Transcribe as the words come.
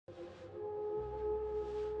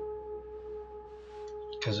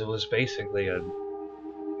Because it was basically a...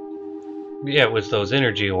 Yeah, it was those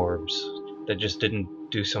energy orbs that just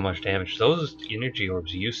didn't do so much damage. Those energy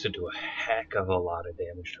orbs used to do a heck of a lot of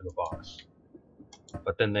damage to the boss.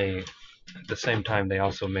 But then they, at the same time, they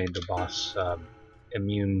also made the boss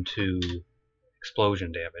immune to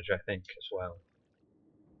explosion damage, I think, as well.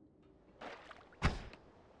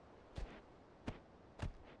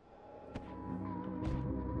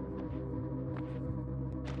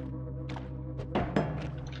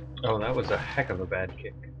 Oh, that was a heck of a bad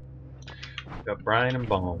kick. We got Brian and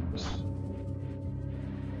Bones.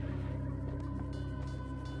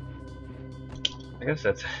 I guess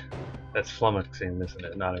that's flummoxing, isn't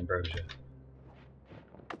it? Not ambrosia.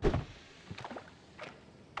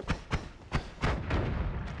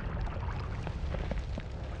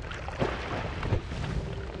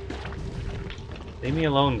 Leave me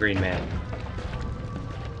alone, Green Man.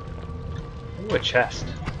 Ooh, a chest.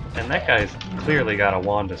 And that guy's clearly got a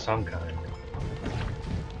wand of some kind.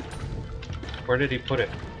 Where did he put it?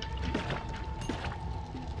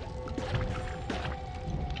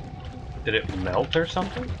 Did it melt or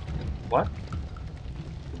something? What?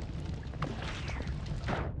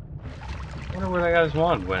 I wonder where that guy's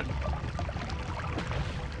wand went.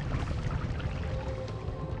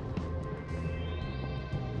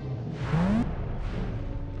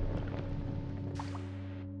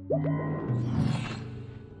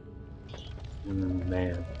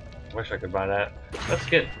 Man, I wish I could buy that. Let's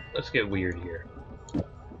get weird here.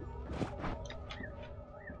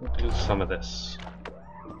 We'll do some of this.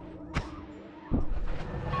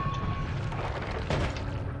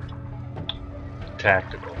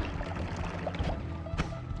 Tactical.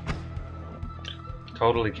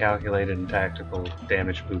 Totally calculated and tactical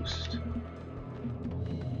damage boost.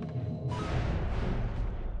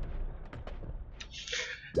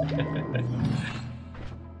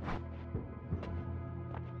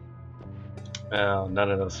 Oh, none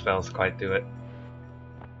of those spells quite do it.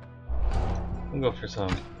 We'll go for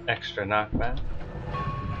some extra knockback.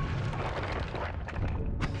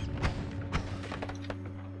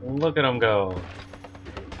 Look at him go.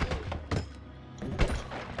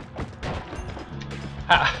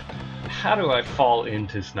 How do I fall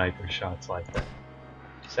into sniper shots like that?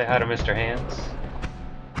 Say hi to Mr. Hands.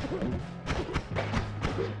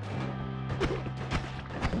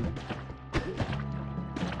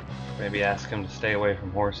 Maybe ask him to stay away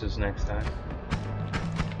from horses next time.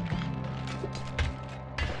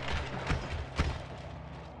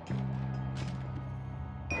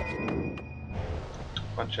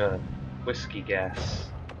 Bunch of whiskey gas.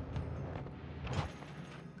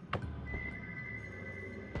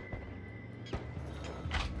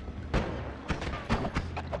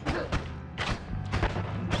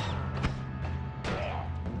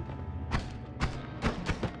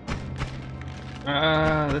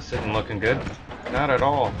 This isn't looking good. Not at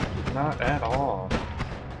all. Not at all.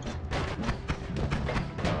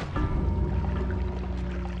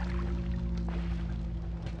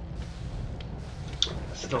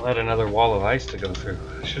 Still had another wall of ice to go through.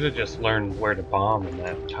 I should have just learned where to bomb in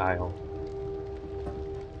that tile.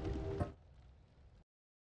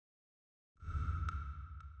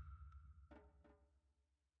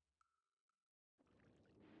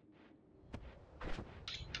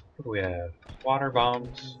 What do we have? Water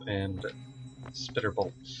bombs and splitter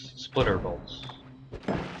bolts.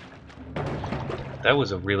 That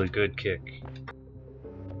was a really good kick.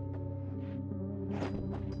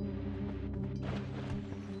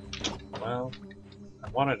 Well, I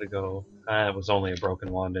wanted to go. It was only a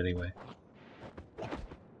broken wand anyway.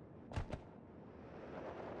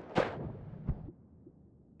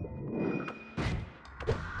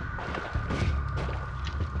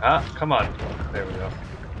 Ah, come on. There we go.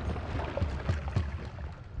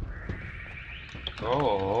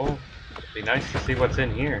 Oh, it'd be nice to see what's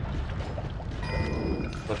in here.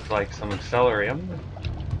 Looks like some accelerium.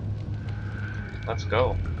 Let's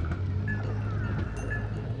go.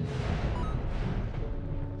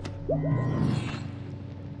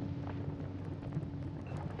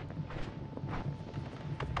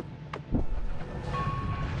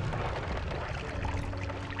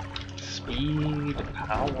 Speed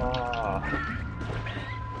power.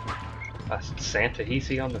 That's Santa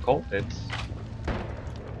Hisi on the Colpids.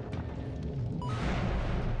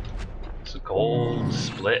 It's a gold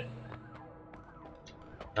split.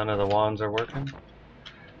 None of the wands are working.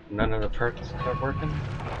 None of the perks are working.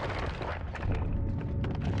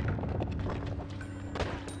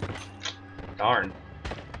 Darn.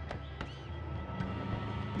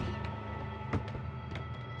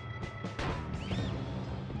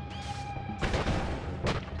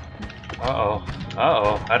 Uh-oh.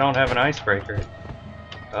 Uh-oh. I don't have an icebreaker.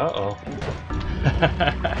 Uh-oh.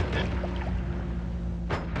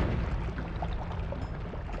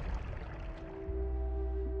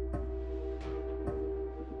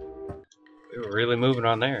 We were really moving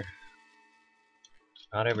on there.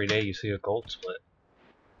 Not every day you see a gold split.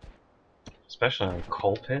 Especially on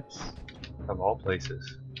coal pits, of all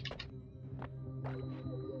places.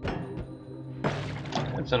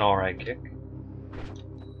 That's an alright kick.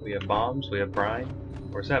 We have bombs, we have brine.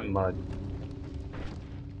 Or is that mud?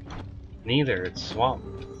 Neither, it's swamp.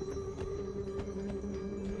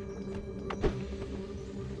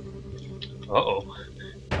 Uh-oh.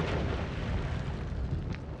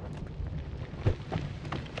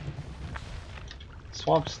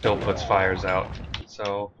 Swamp still puts fires out,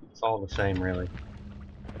 so it's all the same, really.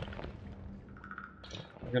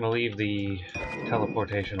 We're gonna leave the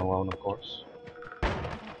teleportation alone, of course.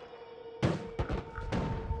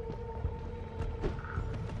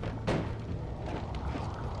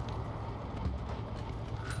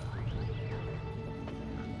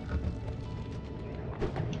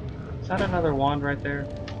 Is that another wand right there?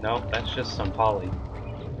 Nope, that's just some poly.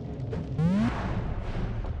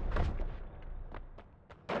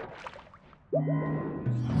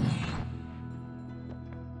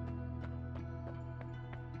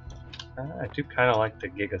 I do kind of like the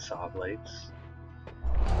Gigasaw blades.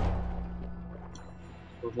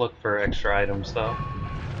 We'll look for extra items though.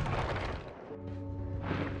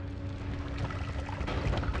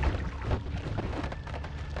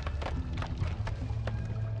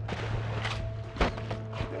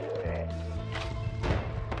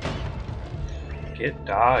 Get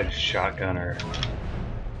dodged, shotgunner.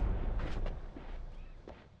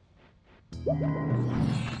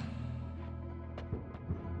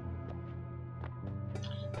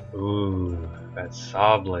 Ooh, that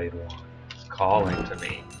saw blade one. It's calling to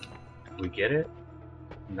me. Did we get it?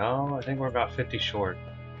 No, I think we're about 50 short.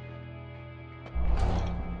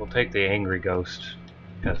 We'll take the angry ghost,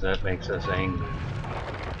 because that makes us angry.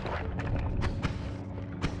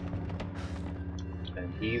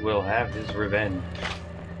 And he will have his revenge.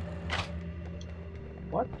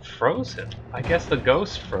 What froze him? I guess the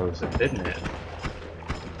ghost froze it, didn't it?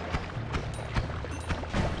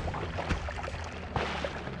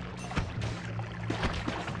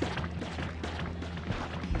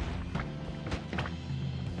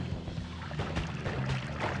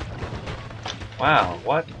 Wow,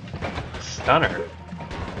 what a stunner.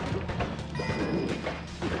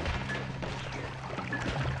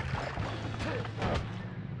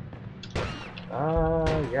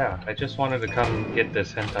 Yeah, I just wanted to come get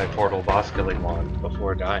this hentai portal boss killing wand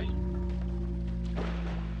before dying.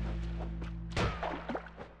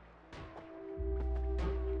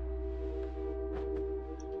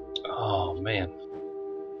 Oh man.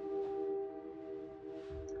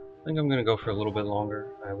 I think I'm gonna go for a little bit longer.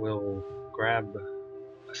 I will grab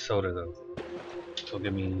a soda though. So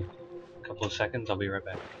give me a couple of seconds, I'll be right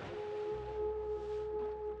back.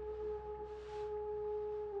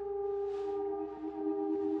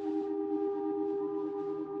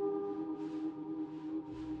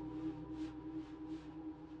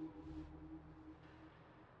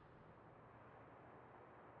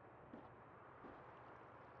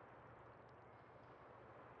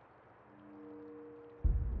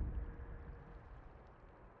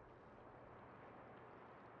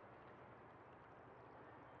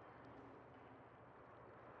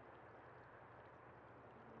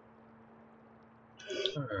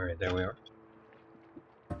 Alright, there we are.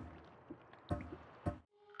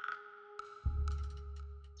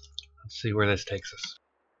 Let's see where this takes us.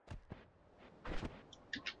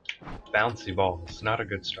 Bouncy balls, not a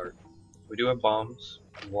good start. We do have bombs,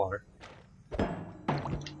 and water,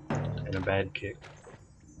 and a bad kick.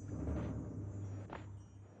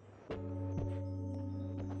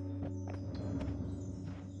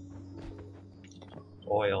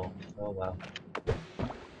 Oil, oh wow.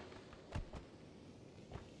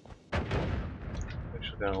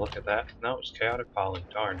 Actually gonna look at that. No, it's chaotic poly,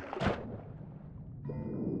 darn.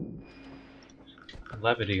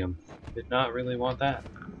 Levitium, did not really want that.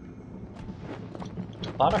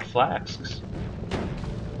 A lot of flasks.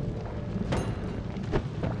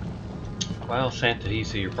 Well, Santa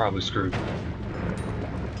Issa, you're probably screwed.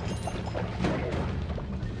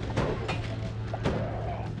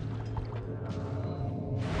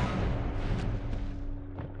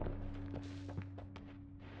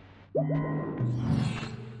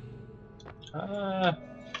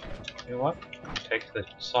 You know what? Take the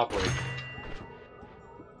saw blade.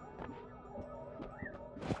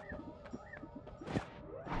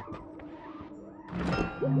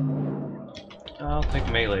 I'll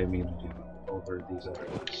take melee immunity over these other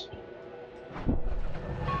ones.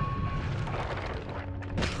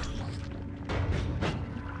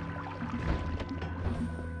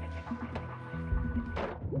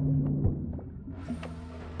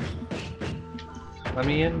 Let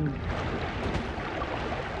me in.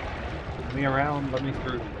 Let me around. Let me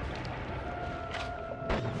through.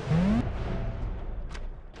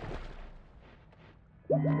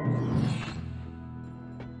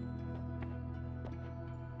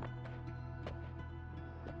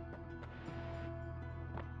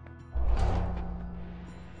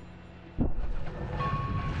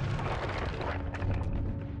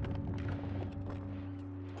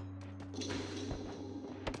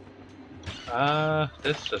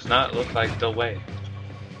 This does not look like the way.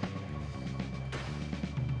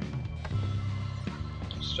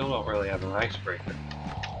 Still don't really have an icebreaker.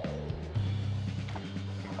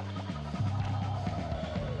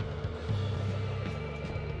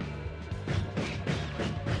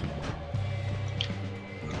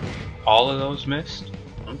 All of those missed?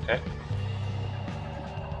 Okay.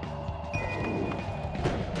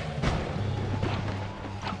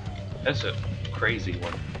 That's a crazy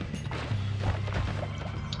one.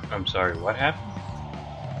 I'm sorry, what happened?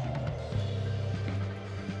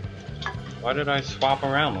 Why did I swap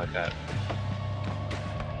around like that?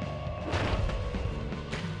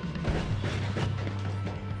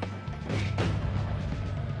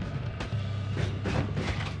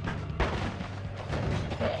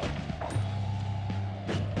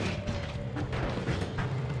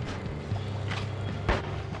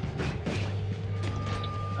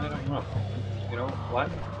 I don't know. You know what?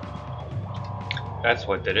 That's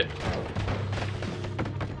what did it.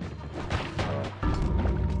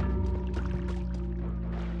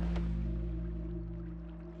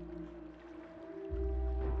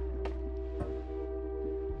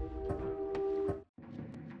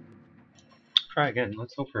 Try again.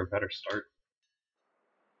 Let's hope for a better start.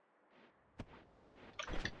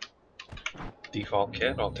 Default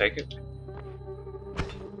kit, I'll take it.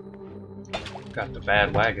 Got the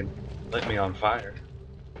bad wagon. Lit me on fire.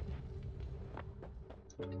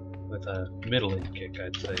 With a middling kick,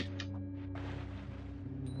 I'd say.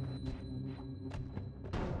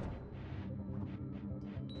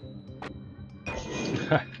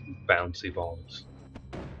 Bouncy balls.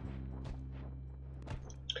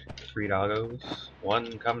 3 doggos.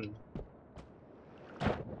 1 coming.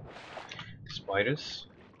 Spiders.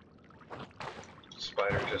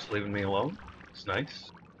 Spider just leaving me alone. It's nice.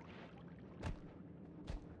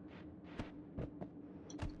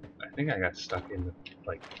 I think I got stuck in the,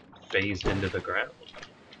 like, phased into the ground.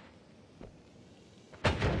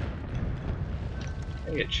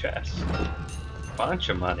 Hey, a chest. Bunch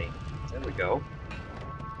of money. There we go.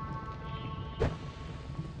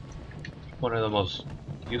 One of the most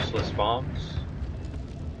useless bombs.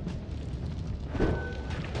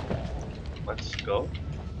 Let's go.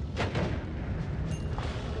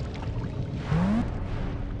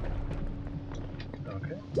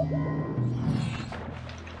 Okay.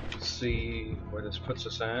 Let's see where this puts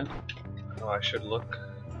us at. Oh, I should look.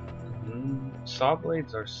 Saw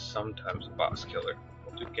blades are sometimes a boss killer.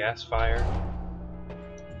 We'll do gas fire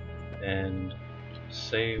and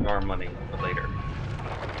save our money for later.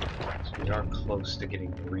 So we are close to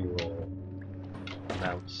getting reroll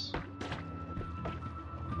mounts.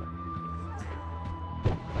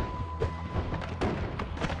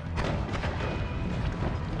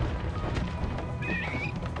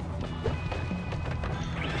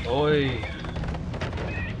 Oi!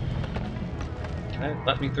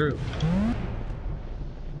 Let me through.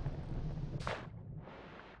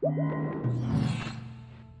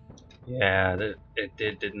 Yeah, it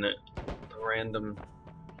did, didn't it? The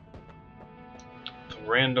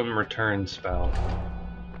random return spell.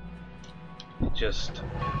 It just,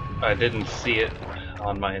 I didn't see it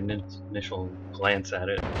on my initial glance at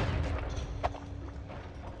it.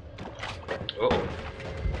 Uh-oh.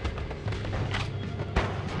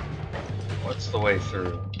 What's the way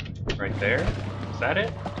through? Right there? Is that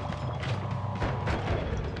it?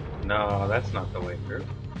 No, that's not the way through.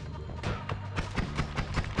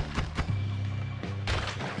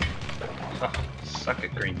 Oh, suck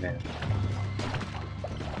it, green man.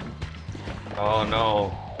 Oh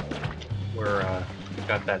no. We've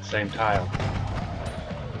got that same tile.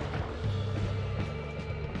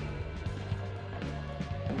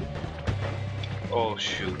 Oh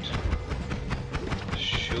shoot.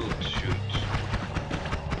 Shoot.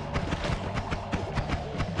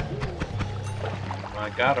 I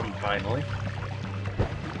got him finally.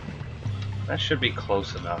 That should be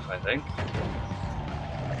close enough, I think.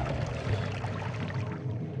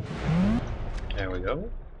 There we go.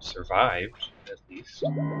 Survived, at least.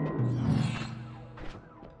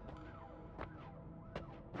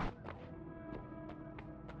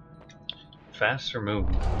 Faster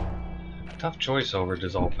movement. Tough choice over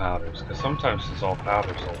dissolved powders, because sometimes dissolved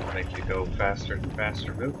powders will make you go faster and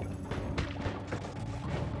faster moving.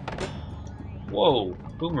 Whoa,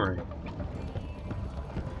 boomerang.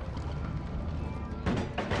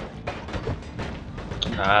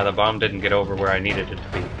 Ah, the bomb didn't get over where I needed it to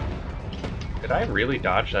be. Did I really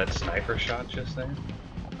dodge that sniper shot just there?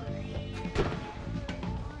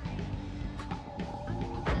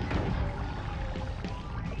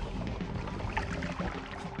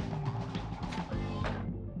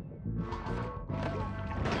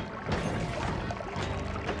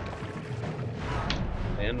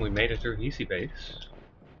 And we made it through Easy Base.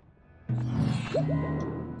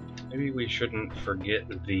 Maybe we shouldn't forget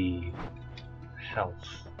the health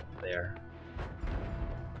there.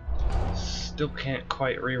 Still can't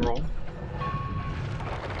quite reroll.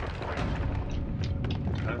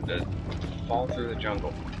 Time to fall through the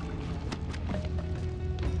jungle.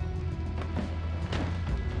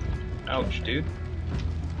 Ouch, dude.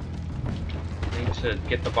 Need to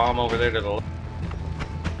get the bomb over there to the left.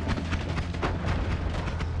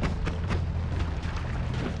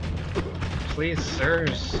 Please,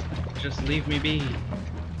 sirs, just leave me be.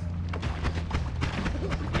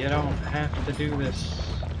 You don't have to do this.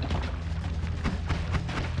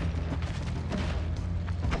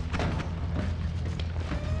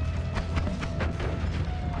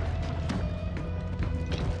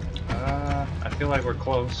 I feel like we're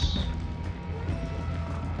close.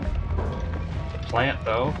 The plant,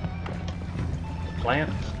 though. The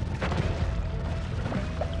plant.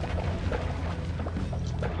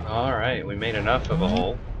 Alright, we made enough of a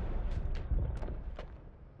hole.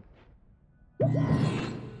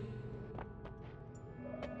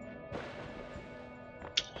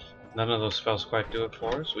 None of those spells quite do it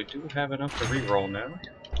for us. We do have enough to reroll now.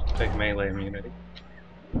 Take melee immunity.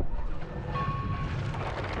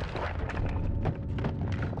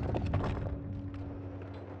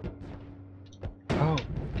 Oh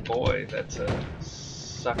boy, that's a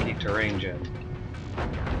sucky terrain gem.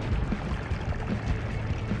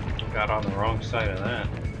 Got on the wrong side of that.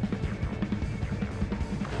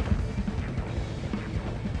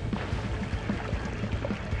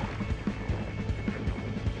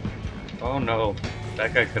 Oh no,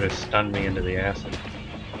 that guy could have stunned me into the acid.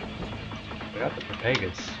 We got the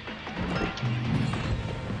Propagus.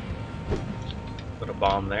 Put a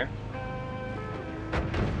bomb there.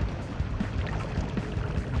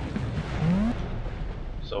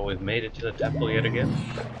 So we've made it to the temple yet again.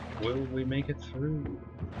 Will we make it through?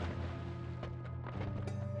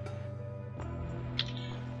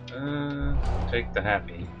 Take the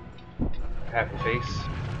happy face.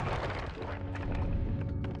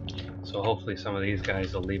 So hopefully some of these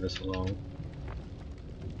guys will leave us alone.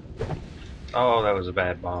 Oh, that was a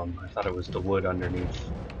bad bomb. I thought it was the wood underneath.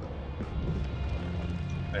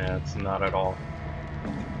 Yeah, it's not at all.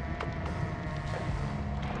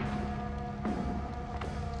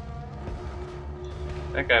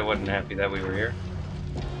 That guy wasn't happy that we were here.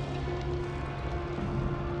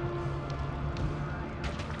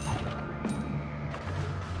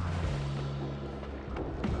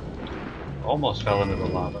 Almost fell into the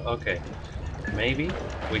lava. Okay. Maybe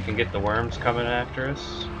we can get the worms coming after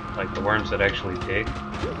us. Like the worms that actually dig.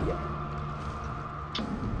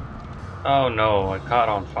 Oh no, I caught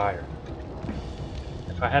on fire.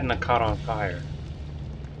 If I hadn't have caught on fire.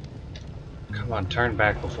 Come on, turn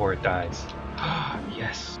back before it dies.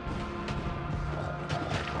 Yes.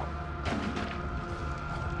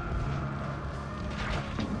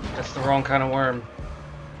 That's the wrong kind of worm.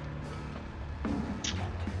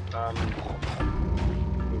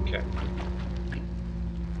 Okay.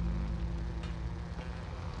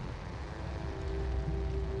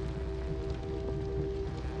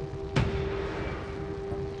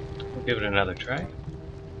 We'll give it another try.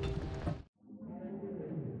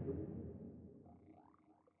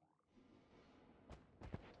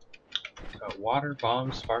 Water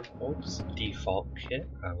bomb spark bolts default kit.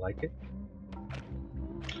 I like it.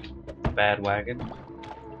 Bad wagon.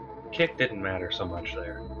 Kick didn't matter so much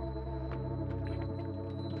there.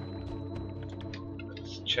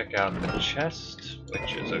 Let's check out the chest,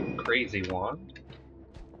 which is a crazy wand.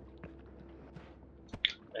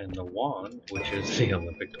 And the wand, which is the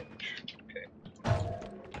Olympic torch. Okay.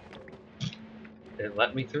 It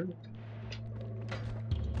let me through.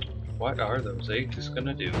 What are those eggs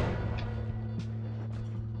gonna do?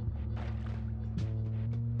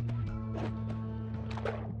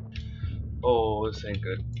 Oh, this ain't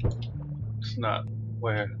good. It's not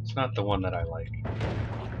the one that I like.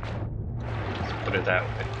 Let's put it that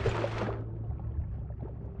way.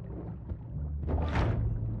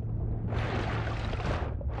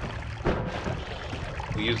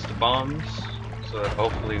 We use the bombs so that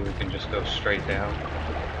hopefully we can just go straight down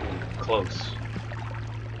and close.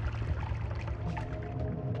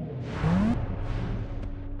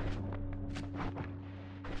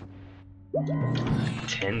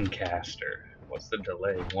 Ten caster. What's the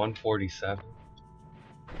delay? 147.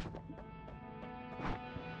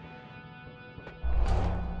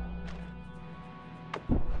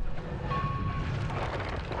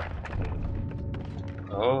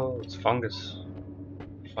 Oh, it's fungus.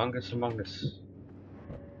 Fungus among us.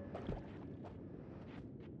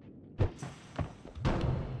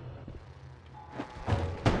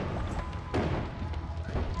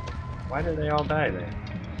 Why did they all die then?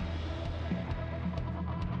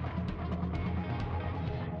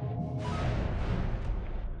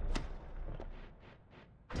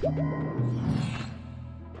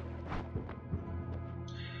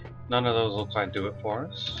 None of those will quite do it for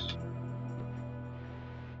us.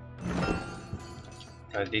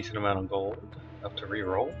 Got a decent amount of gold, enough to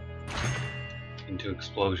reroll into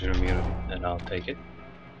explosion immunity, and I'll take it.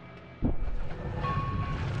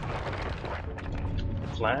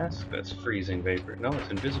 Flask? That's freezing vapor. No, it's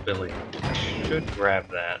invisibility. I should grab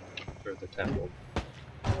that for the temple.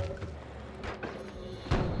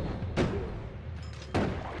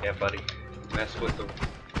 Yeah, buddy. Mess with the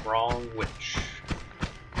wrong witch.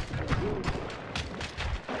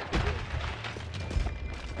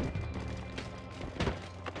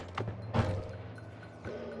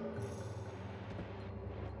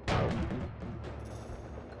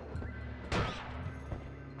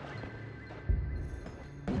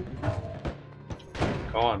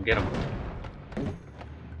 Go on, get him.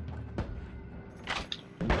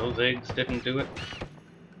 Those eggs didn't do it.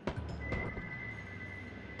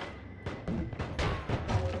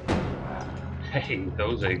 Hey,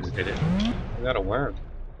 those eggs did it. We got a worm.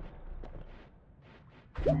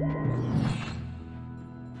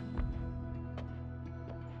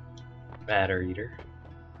 Matter eater.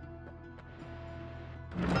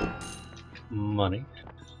 Money.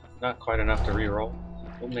 Not quite enough to reroll.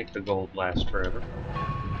 We'll make the gold last forever.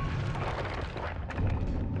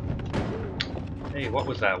 Hey, what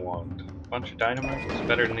was that wand? Bunch of dynamite? It's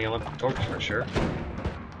better than the Olympic torch for sure.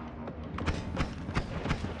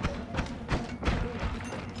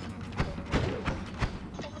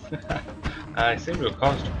 I seem to have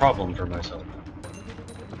caused a problem for myself.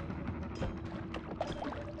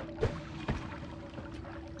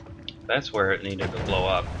 That's where it needed to blow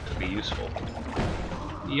up to be useful.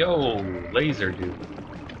 Yo, laser dude.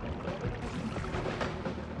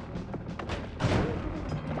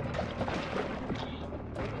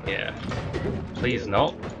 Yeah. Please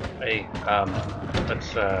no. Hey,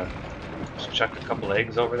 let's chuck a couple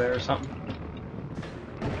eggs over there or something.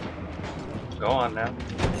 Go on now.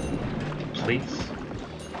 Please.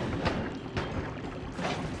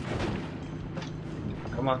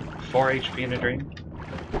 Come on, 4 HP in a dream.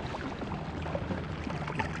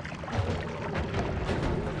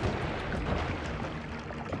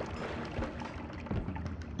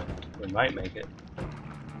 We might make it.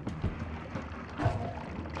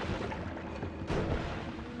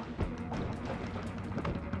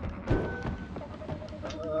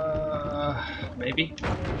 Maybe.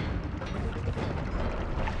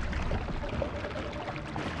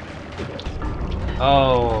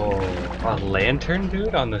 Oh, a lantern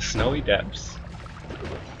dude on the snowy depths.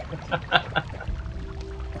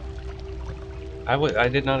 I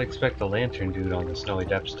did not expect the lantern dude on the snowy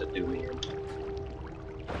depths to do me in.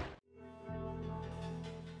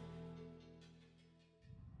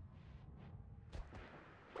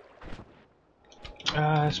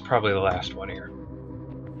 It's probably the last one here.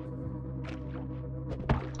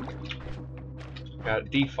 Got a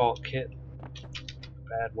default kit,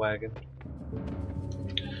 bad wagon,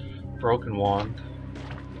 broken wand,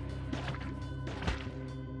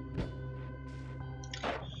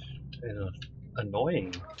 and an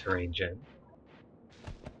annoying terrain gem.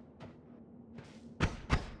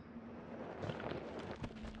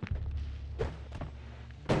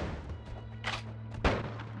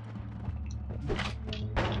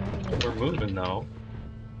 We're moving though.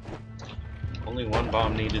 Only one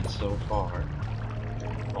bomb needed so far.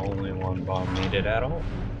 Only one bomb needed at all.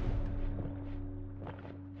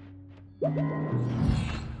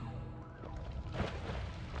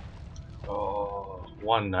 Oh,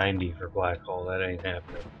 190 for black hole. That ain't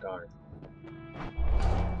happening. Darn.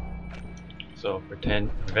 So for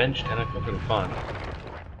revenge tentacle for the fun.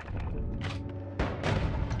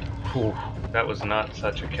 Whew, that was not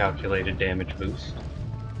such a calculated damage boost.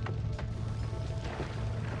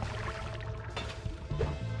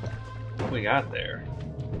 What we got there?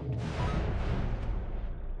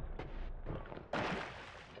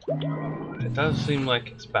 It does seem like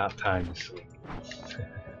it's about time to sleep.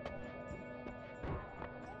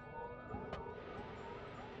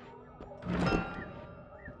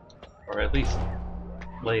 Or at least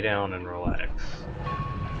lay down and relax.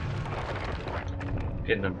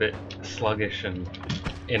 Getting a bit sluggish and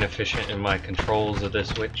inefficient in my controls of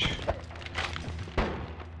this witch.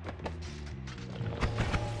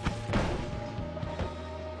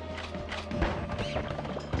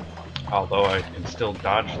 Although I can still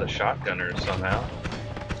dodge the shotgunners somehow.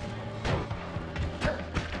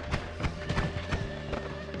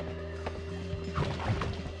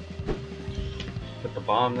 Put the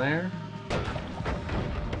bomb there.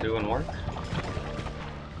 Doing work.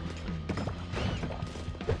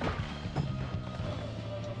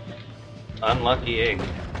 Unlucky egg.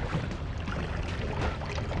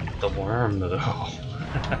 The worm though.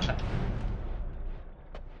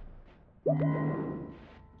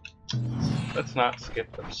 Let's not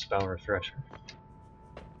skip the spell refresher.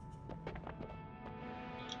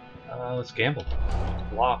 Let's gamble.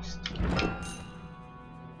 Lost.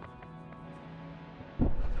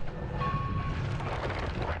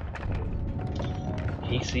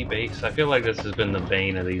 EC base. I feel like this has been the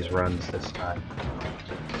bane of these runs this time.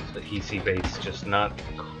 The EC base just not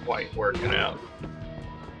quite working out.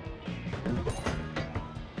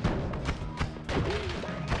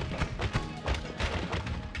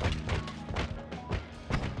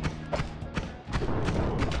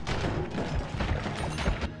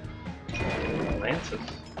 Lances.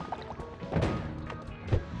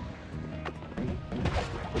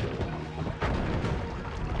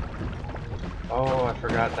 Oh, I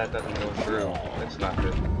forgot that doesn't go through. That's not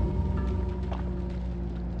good.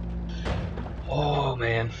 Oh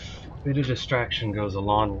man, a bit of distraction goes a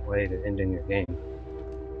long way to ending your game.